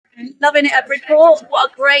Loving it at Bridport.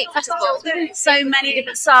 What a great festival. So many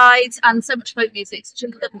different sides and so much folk music. Such a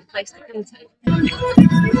lovely place to go to.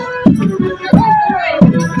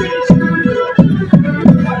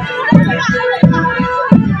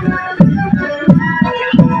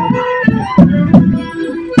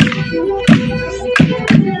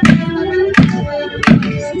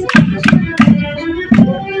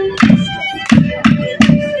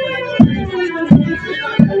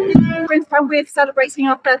 Grimspound, we're celebrating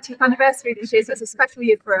our 30th anniversary this year, so it's a special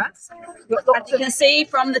year for us. As you can see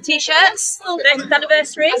from the t-shirts, the 30th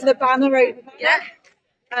anniversary. And the banner over there.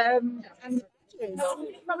 Yeah. And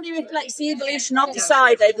Probably reflects the evolution of the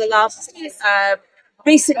side over the last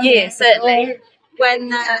recent years, certainly. When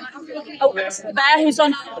the bear who's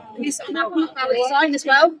on our sign as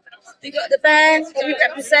well. We've got the bear who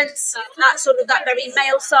represents that very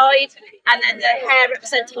male side, and then the hare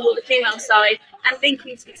representing more the female side, and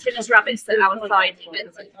Binky as rabbits that are our side.